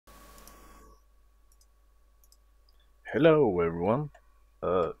Hello everyone.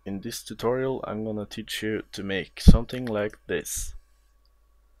 In this tutorial I'm gonna teach you to make something like this.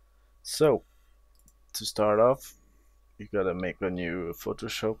 So, to start off, you gotta make a new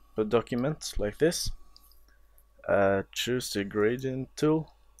Photoshop document like this. Choose the gradient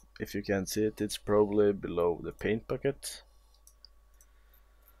tool. If you can't see it, it's probably below the paint bucket.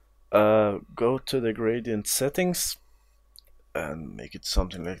 Go to the gradient settings and make it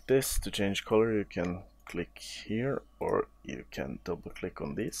something like this. To change color you can click here or you can double click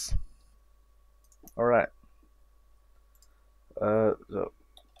on this. Alright. So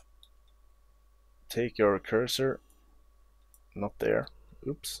take your cursor, not there,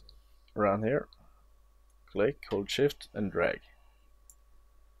 oops, around here, click, hold shift and drag.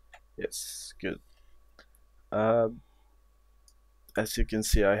 Yes, good. Uh, as you can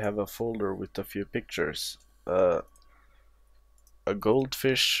see, I have a folder with a few pictures. A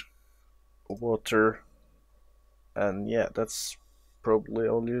goldfish, water, and yeah, that's probably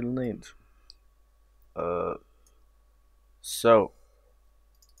all you'll need. Uh, so,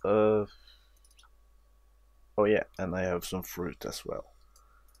 uh, oh yeah, and I have some fruit as well.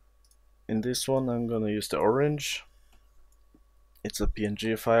 In this one I'm gonna use the orange. It's a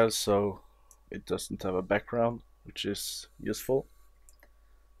PNG file, so it doesn't have a background, which is useful.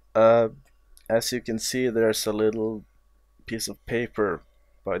 Uh, as you can see, there's a little piece of paper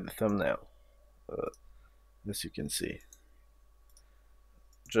by the thumbnail. Uh, as you can see,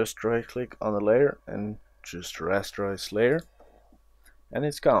 just right click on the layer and just rasterize layer, and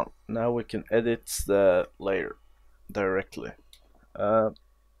it's gone. Now we can edit the layer directly. So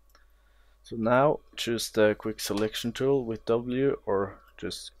now choose the quick selection tool with W, or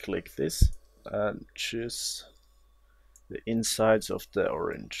just click this and choose the insides of the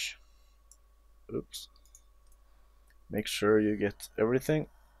orange. Oops. Make sure you get everything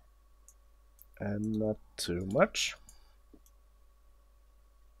and not too much.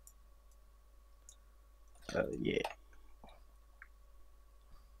 Yeah.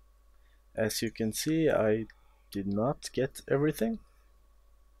 As you can see, I did not get everything,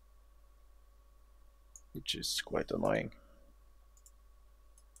 which is quite annoying.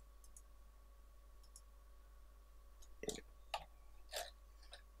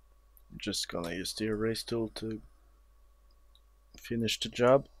 I'm just gonna use the erase tool to finish the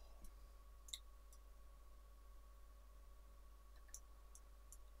job.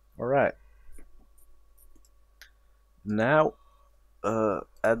 Alright. Now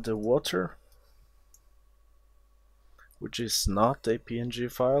add the water, which is not a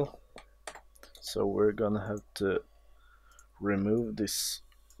PNG file. So we're gonna have to remove this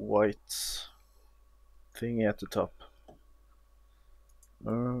white thingy at the top.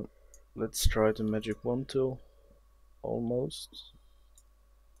 Let's try the magic wand tool. Almost.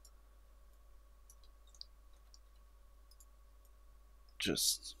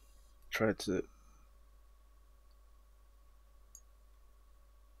 Just try to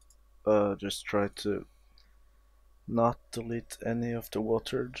not delete any of the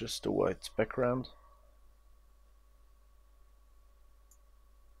water, just the white background.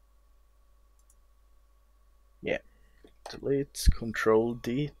 Yeah, delete, Control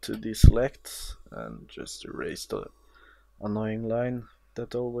D to deselect, and just erase the annoying line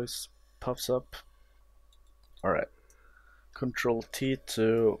that always pops up. Alright, Control T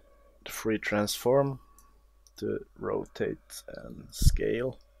to free transform, to rotate and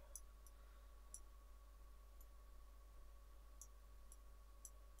scale.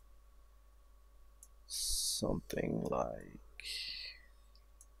 Something like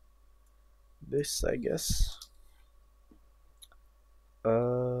this, I guess.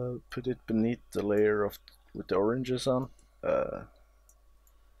 Put it beneath the layer with the oranges on.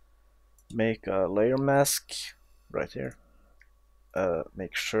 Make a layer mask right here.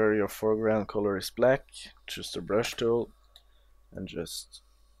 Make sure your foreground color is black. Choose the brush tool and just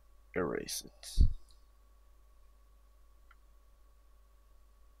erase it.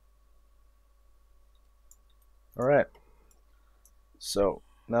 Alright, so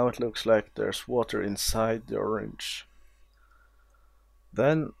now it looks like there's water inside the orange.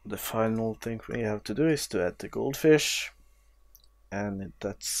 Then the final thing we have to do is to add the goldfish, and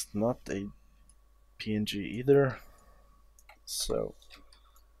that's not a PNG either, so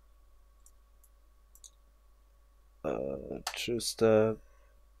choose the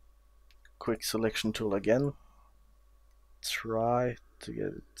quick selection tool again, try to get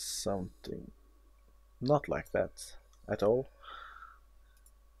it something not like that at all.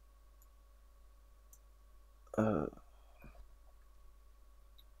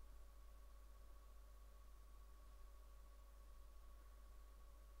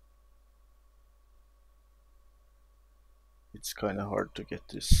 it's kind of hard to get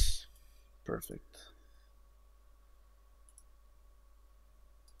this perfect.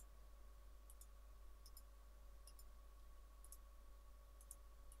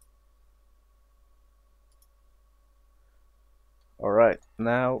 Alright,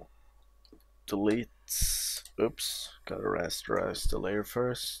 now delete. Oops, gotta rasterize the layer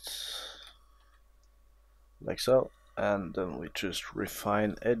first. Like so. And then we just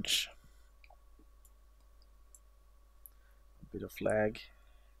refine edge. A bit of lag.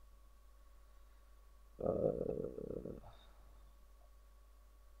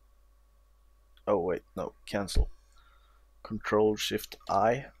 Oh wait, no, cancel. Control Shift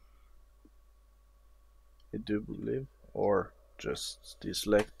I do believe, or just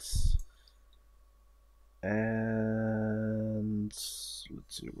deselect. And let's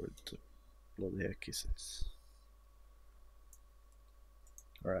see where the bloody heck is it.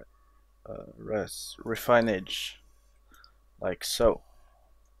 Alright, refine edge, like so.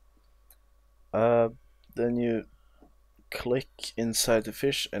 Then you click inside the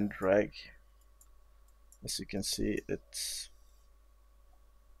fish and drag. As you can see, it's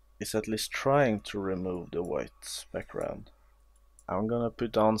at least trying to remove the white background. I'm gonna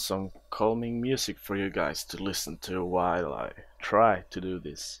put on some calming music for you guys to listen to while I try to do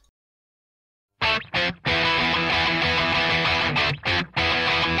this. There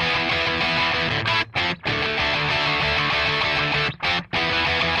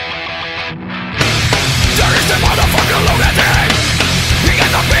is the motherfucker lunatic. He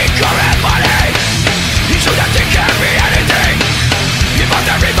gets a big current money. He shouldn't think can be anything. He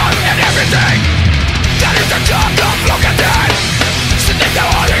must everyone and everything. That is the job of lunatic. Sitting down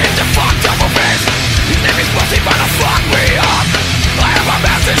on it in the fucked up face. His name is Pussy, but the fuck me up. I have a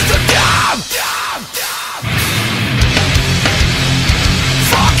message to them.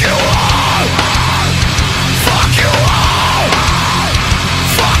 Fuck you all. Fuck you all.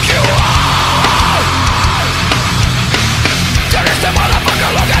 Fuck you all. There is the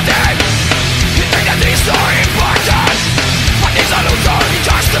motherfucker lunatic. He thinks that he's so important, but he's a loser, he's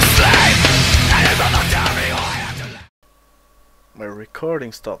just a slave. And he's gonna tell me I have to live. My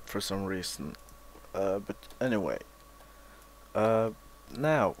recording stopped for some reason, but anyway,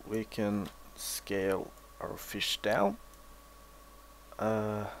 now we can scale our fish down,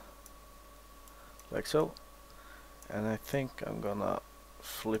 like so, and I think I'm gonna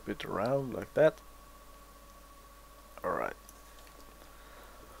flip it around like that. Alright.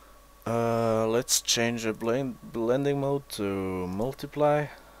 Let's change the blending mode to multiply.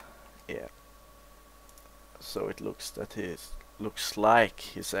 Yeah. So it looks like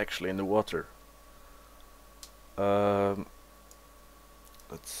he's actually in the water. Let's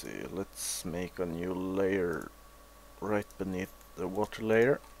see. Let's make a new layer right beneath the water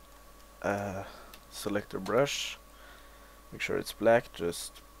layer. Select a brush. Make sure it's black.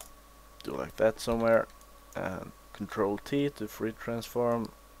 Just do like that somewhere, and Control T to free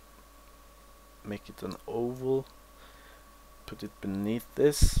transform. Make it an oval, put it beneath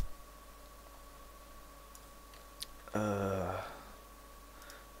this, turn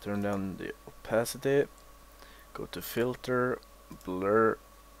down the opacity, go to filter, blur,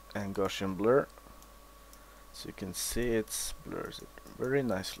 and Gaussian blur, so you can see it blurs it very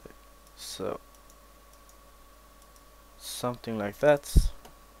nicely. So something like that.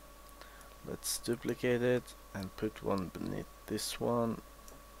 Let's duplicate it and put one beneath this one.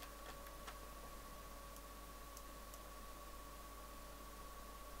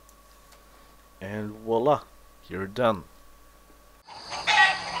 And voila, you're done.